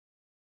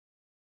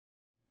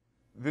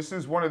This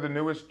is one of the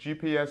newest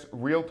GPS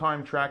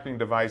real-time tracking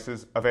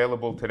devices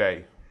available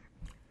today.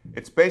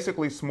 It's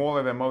basically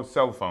smaller than most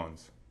cell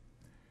phones.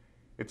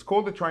 It's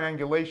called a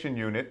triangulation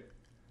unit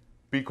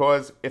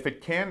because if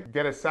it can't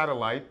get a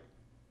satellite,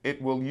 it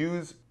will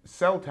use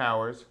cell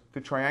towers to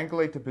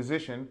triangulate the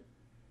position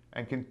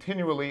and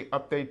continually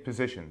update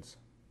positions.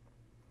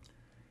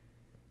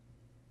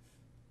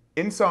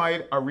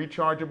 Inside are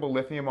rechargeable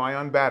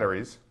lithium-ion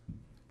batteries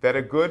that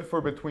are good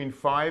for between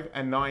 5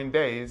 and 9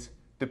 days,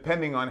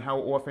 depending on how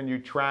often you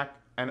track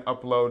and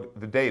upload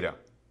the data.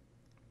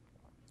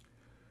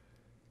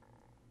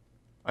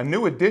 A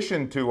new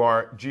addition to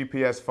our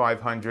GPS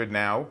 500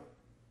 now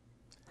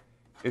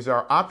is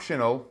our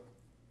optional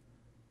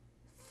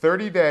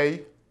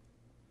 30-day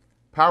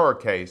power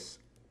case,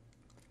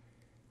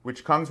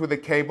 which comes with a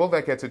cable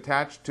that gets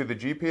attached to the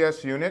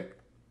GPS unit,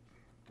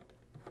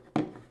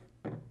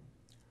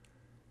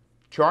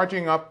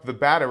 charging up the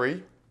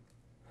battery,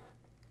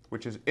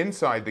 which is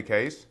inside the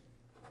case.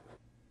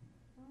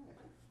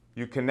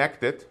 You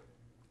connect it,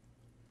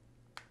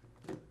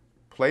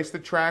 place the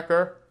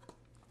tracker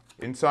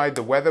inside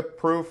the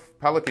weatherproof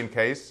Pelican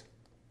case,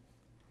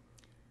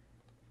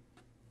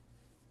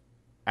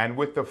 and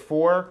with the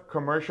 4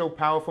 commercial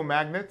powerful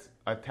magnets,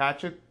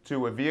 attach it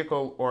to a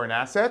vehicle or an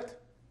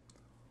asset,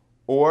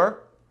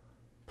 or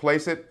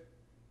place it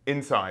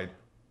inside.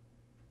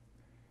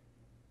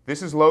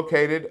 This is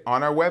located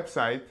on our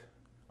website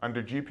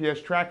under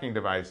GPS tracking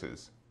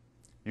devices.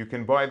 You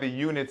can buy the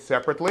unit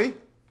separately,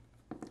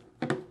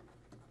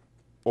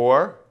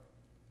 or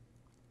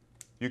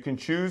you can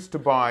choose to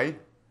buy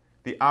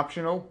the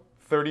optional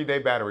 30-day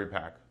battery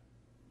pack.